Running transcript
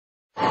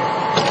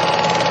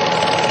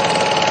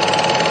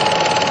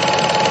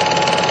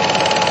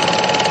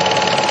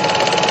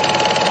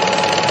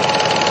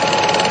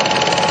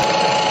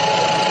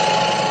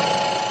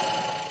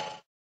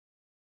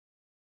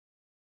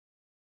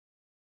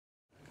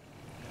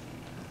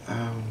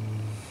Um,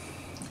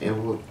 it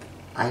will,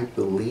 I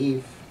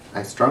believe,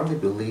 I strongly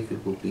believe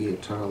it will be a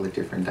totally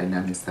different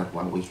dynamics than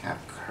what we have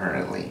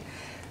currently.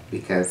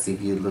 Because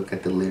if you look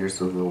at the leaders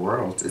of the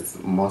world, it's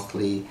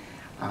mostly,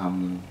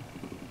 um,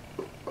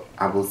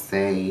 I will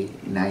say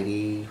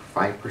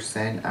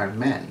 95% are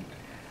men,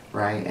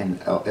 right?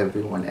 And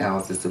everyone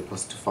else is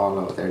supposed to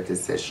follow their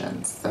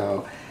decisions.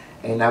 So,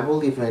 and I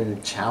will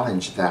even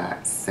challenge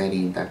that,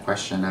 setting that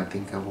question. I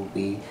think I will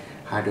be,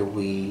 how do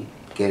we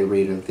get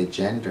rid of the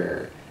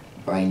gender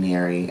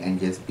binary and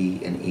just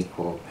be an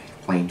equal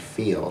playing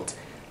field?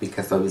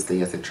 Because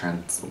obviously, as a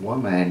trans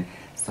woman,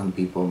 some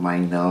people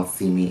might not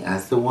see me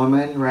as a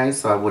woman, right?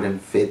 So I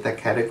wouldn't fit that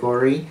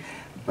category,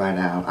 but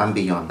I'm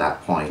beyond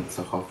that point.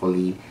 So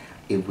hopefully,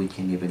 if we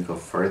can even go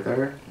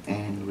further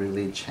and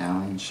really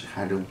challenge,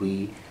 how do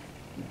we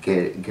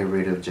get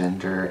rid of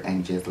gender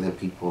and just let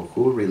people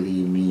who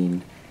really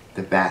mean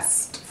the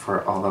best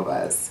for all of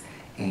us,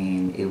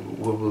 and we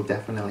will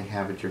definitely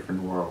have a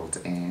different world,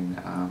 and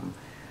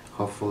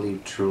hopefully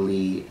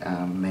truly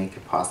make a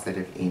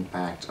positive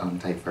impact on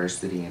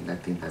diversity. And I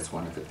think that's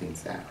one of the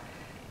things that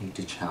need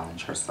to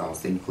challenge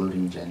ourselves,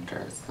 including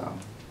gender. So